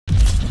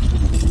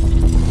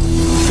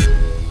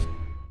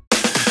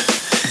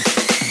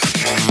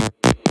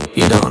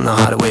You don't know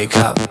how to wake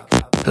up,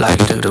 like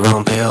you took the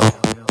wrong pill.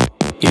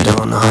 You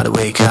don't know how to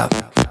wake up,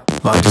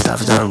 why this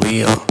stuff is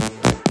unreal.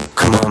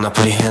 Come on now,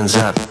 put your hands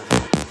up,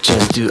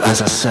 just do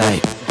as I say.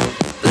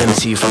 Let me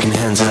see your fucking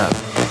hands up,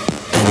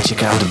 and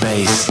check out the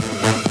bass,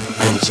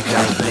 and check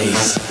out the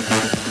bass,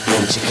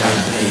 and check out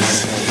the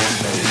bass.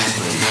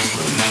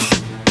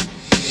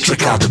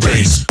 Check out the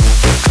bass.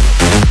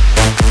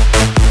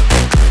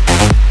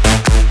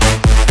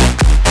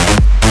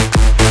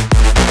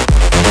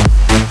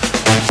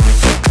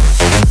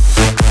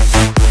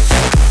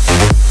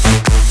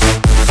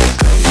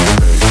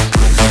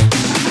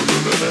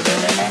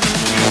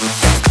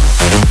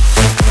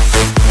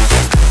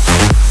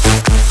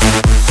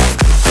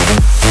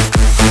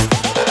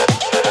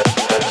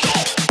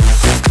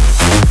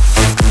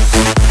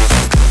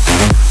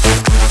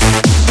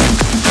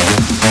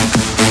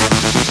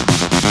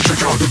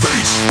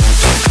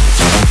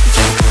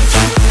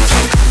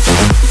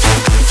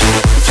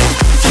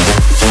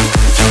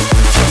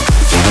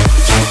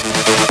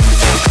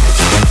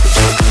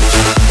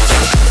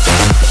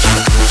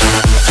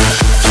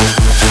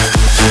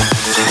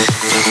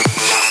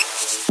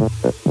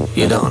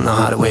 You don't know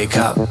how to wake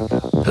up,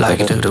 like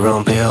you took the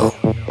wrong pill.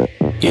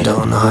 You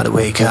don't know how to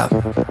wake up,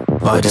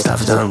 why this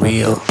stuff is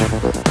unreal.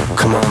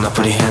 Come on now,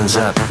 put your hands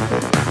up,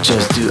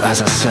 just do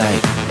as I say.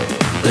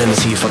 Let me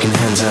see your fucking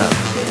hands up,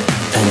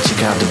 and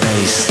check out the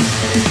bass,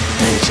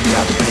 and check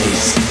out the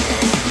bass,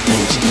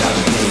 and check out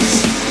the bass,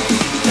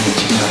 and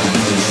check out the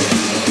bass,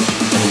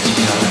 and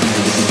check out the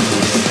bass.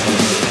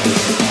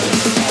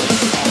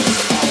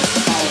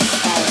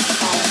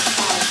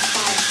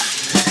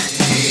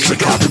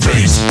 Check out the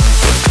bass.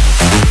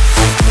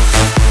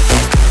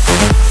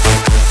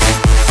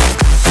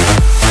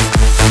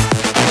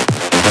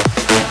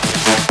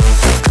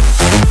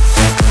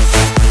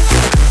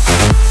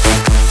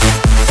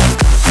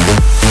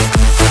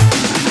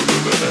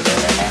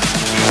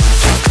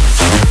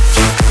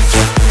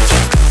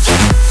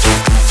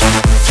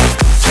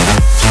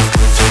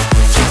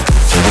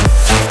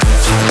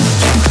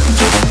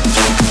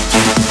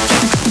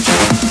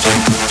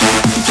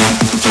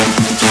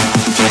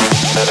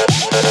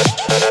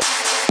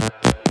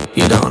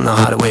 You don't know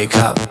how to wake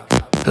up,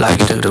 like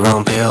you took the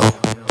wrong pill.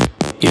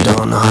 You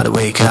don't know how to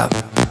wake up,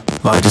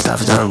 why this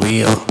stuff is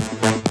unreal.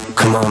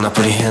 Come on now,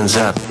 put your hands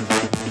up,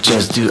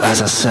 just do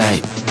as I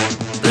say.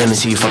 Let me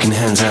see your fucking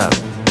hands up,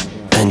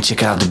 and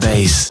check out the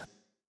bass.